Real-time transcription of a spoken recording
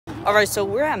Alright, so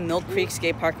we're at Millcreek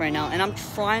Skatepark right now, and I'm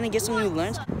trying to get some new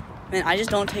learns. Man, I just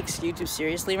don't take YouTube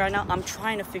seriously right now. I'm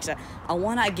trying to fix that. I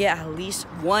want to get at least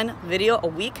one video a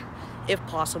week, if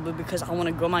possible, because I want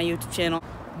to grow my YouTube channel.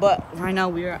 But right now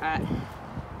we are at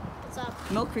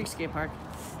Millcreek Skatepark.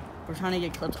 We're trying to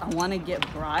get clips. I want to get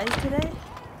braille today.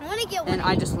 I want to get one. And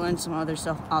I just learned some other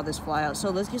stuff out this flyout. So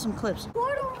let's get some clips.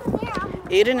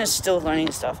 Aiden is still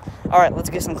learning stuff. Alright, let's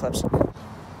get some clips.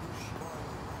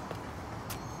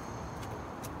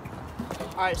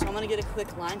 Alright, so I'm going to get a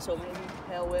quick line, so maybe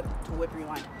tail whip to whip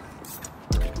rewind.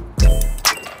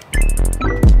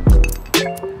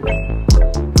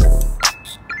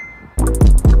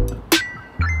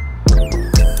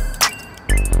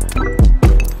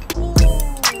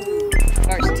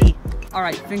 Alright, T.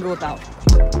 Alright, finger whip out.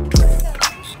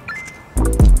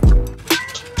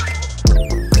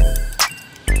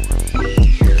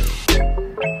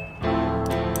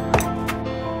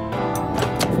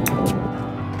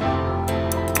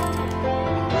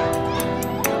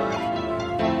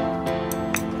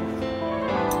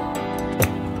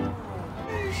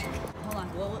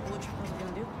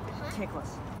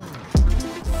 Kickless.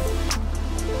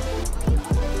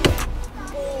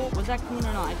 Was that clean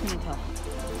or not? I couldn't tell.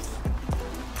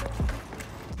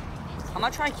 I'm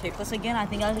gonna try kickless again. I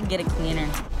think I can get it cleaner.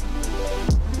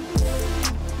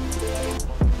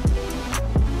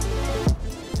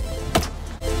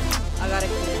 I got it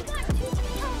clean.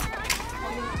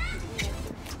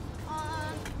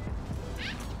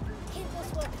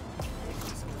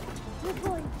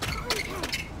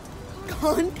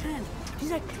 Content.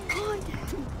 He's like,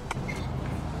 content.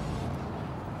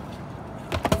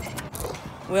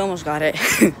 We almost got it.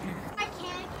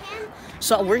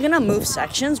 So we're gonna move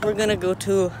sections. We're gonna go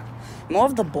to more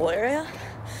of the bowl area.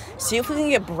 See if we can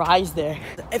get brailles there.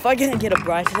 If I can get a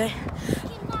braille today,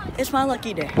 it's my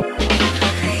lucky day.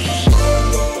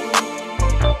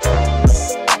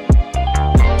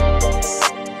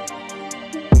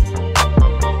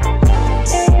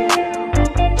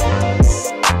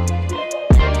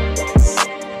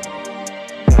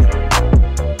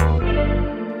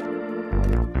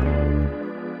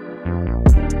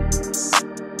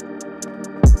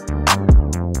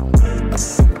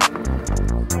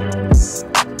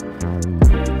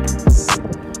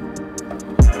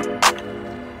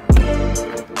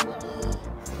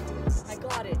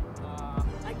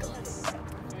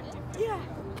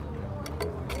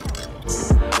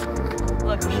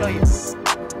 Look, I'll show you.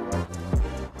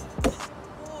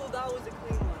 Oh, that was a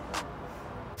clean one.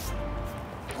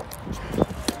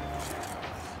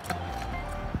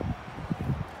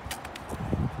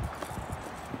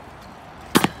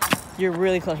 You're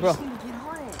really close, bro.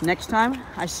 Next time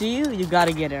I see you, you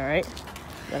gotta get it, all right?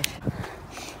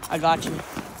 I got you.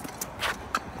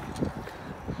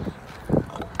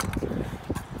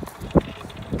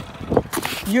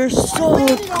 You're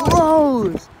so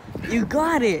close. You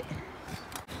got it.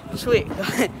 Sweet.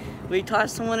 We taught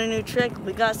someone a new trick.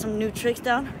 We got some new tricks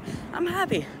down. I'm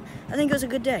happy. I think it was a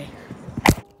good day.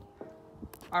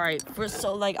 Alright,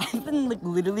 so I've been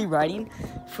literally riding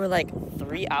for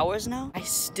 3 hours now. I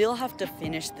still have to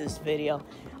finish this video.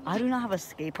 I do not have a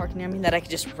skate park near me that I could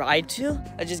just ride to.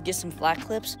 I just get some flat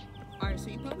clips. Alright, so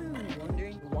you probably been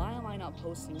wondering, why am I not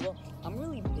posting? Well, I'm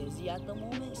really busy at the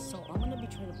moment, so I'm gonna be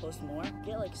trying to post more.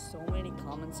 Get so many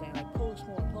comments saying post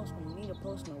more, you need to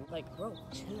post more. Bro,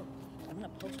 chill. I'm gonna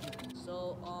post more.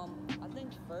 So I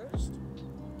think first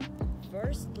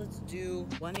let's do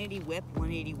 180 whip,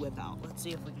 180 whip out. Let's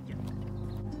see if we can get it.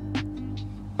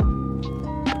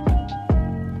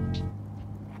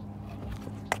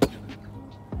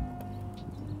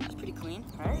 That's pretty clean,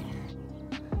 right?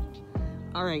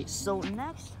 Alright, so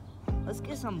next, let's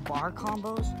get some bar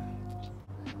combos.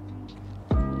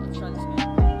 Let's try this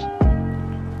again.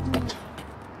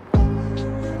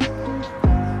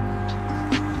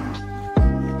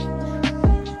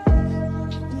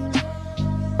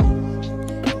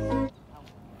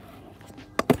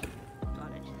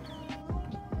 Got it.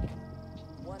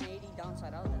 180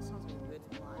 downside out, that sounds like a good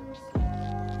line.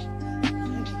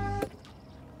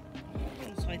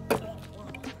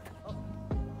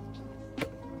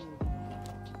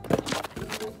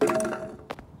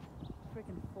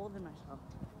 Freaking folded myself.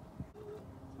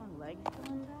 It's my leg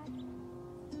going back.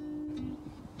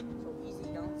 So easy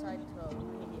downside to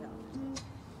 180 out.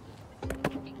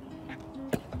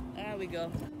 There we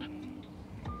go.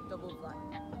 Double flat.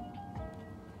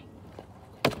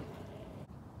 I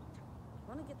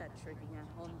want to get that trick again.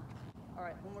 Hold on.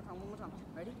 Alright, one more time.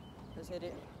 Ready? Let's hit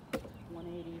it.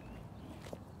 180.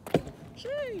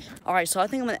 Sheesh. Alright, so I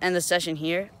think I'm gonna end the session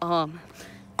here. I'm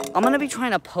gonna be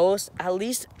trying to post at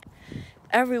least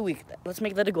Every week. Let's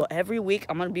make that a goal. Every week,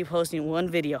 I'm gonna be posting one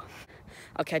video.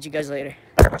 I'll catch you guys later.